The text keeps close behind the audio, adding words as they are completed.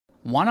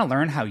Want to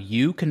learn how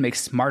you can make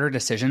smarter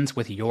decisions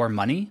with your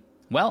money?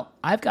 Well,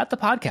 I've got the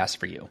podcast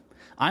for you.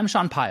 I'm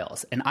Sean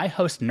Piles, and I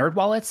host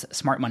NerdWallet's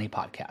Smart Money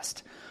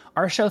Podcast.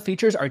 Our show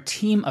features our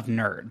team of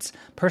nerds,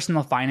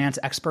 personal finance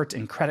experts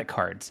in credit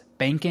cards,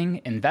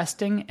 banking,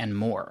 investing, and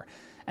more.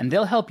 And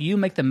they'll help you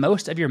make the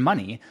most of your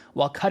money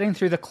while cutting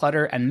through the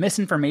clutter and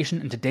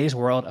misinformation in today's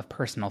world of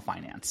personal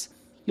finance.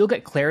 You'll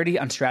get clarity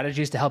on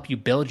strategies to help you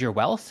build your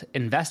wealth,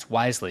 invest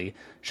wisely,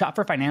 shop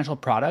for financial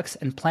products,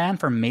 and plan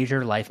for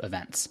major life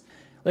events.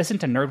 Listen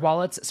to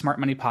NerdWallet's Smart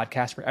Money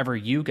Podcast wherever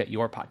you get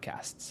your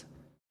podcasts.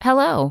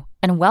 Hello,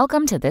 and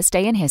welcome to This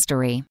Day in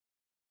History.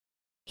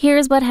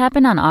 Here's what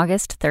happened on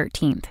August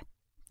 13th.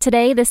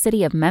 Today, the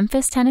city of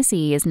Memphis,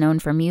 Tennessee is known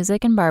for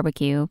music and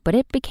barbecue, but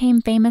it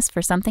became famous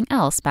for something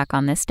else back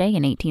on this day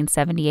in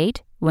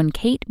 1878, when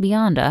Kate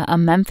Bionda, a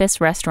Memphis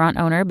restaurant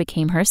owner,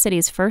 became her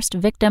city's first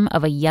victim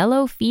of a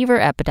yellow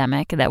fever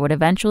epidemic that would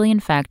eventually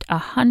infect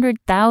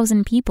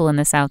 100,000 people in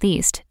the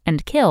southeast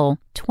and kill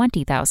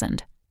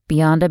 20,000.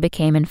 Bionda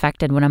became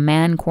infected when a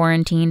man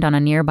quarantined on a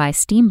nearby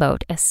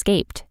steamboat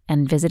escaped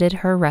and visited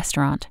her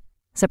restaurant.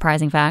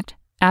 Surprising fact,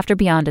 after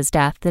Bionda's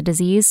death, the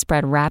disease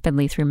spread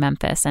rapidly through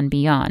Memphis and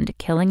beyond,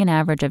 killing an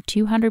average of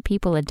 200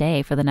 people a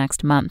day for the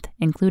next month,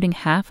 including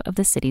half of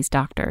the city's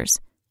doctors.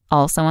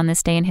 Also on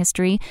this day in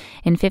history,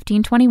 in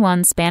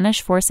 1521,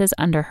 Spanish forces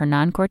under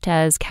Hernán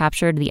Cortés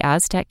captured the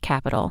Aztec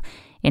capital.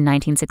 In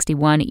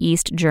 1961,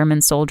 East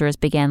German soldiers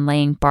began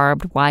laying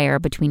barbed wire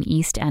between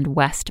East and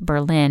West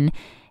Berlin.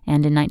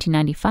 And in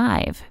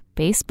 1995,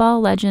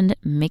 baseball legend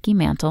Mickey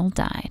Mantle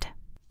died.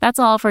 That's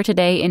all for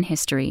today in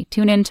history.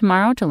 Tune in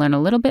tomorrow to learn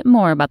a little bit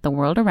more about the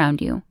world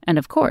around you. And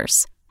of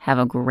course, have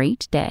a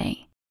great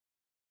day.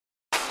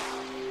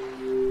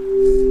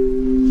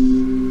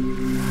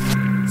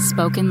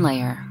 Spoken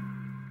Layer.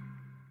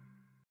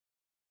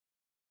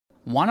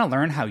 Want to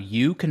learn how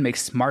you can make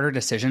smarter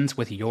decisions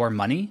with your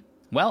money?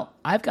 Well,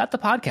 I've got the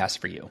podcast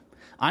for you.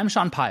 I'm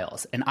Sean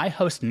Piles, and I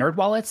host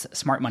NerdWallet's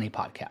Smart Money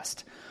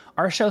Podcast.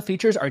 Our show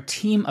features our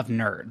team of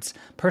nerds,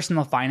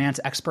 personal finance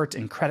experts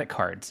in credit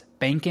cards,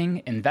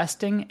 banking,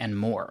 investing, and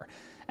more.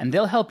 And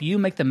they'll help you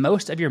make the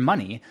most of your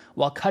money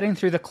while cutting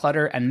through the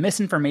clutter and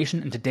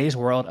misinformation in today's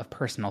world of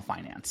personal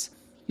finance.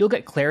 You'll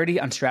get clarity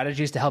on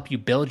strategies to help you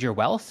build your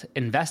wealth,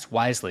 invest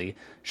wisely,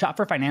 shop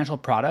for financial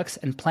products,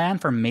 and plan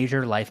for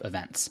major life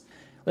events.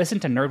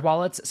 Listen to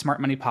NerdWallet's Smart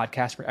Money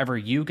Podcast wherever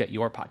you get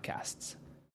your podcasts.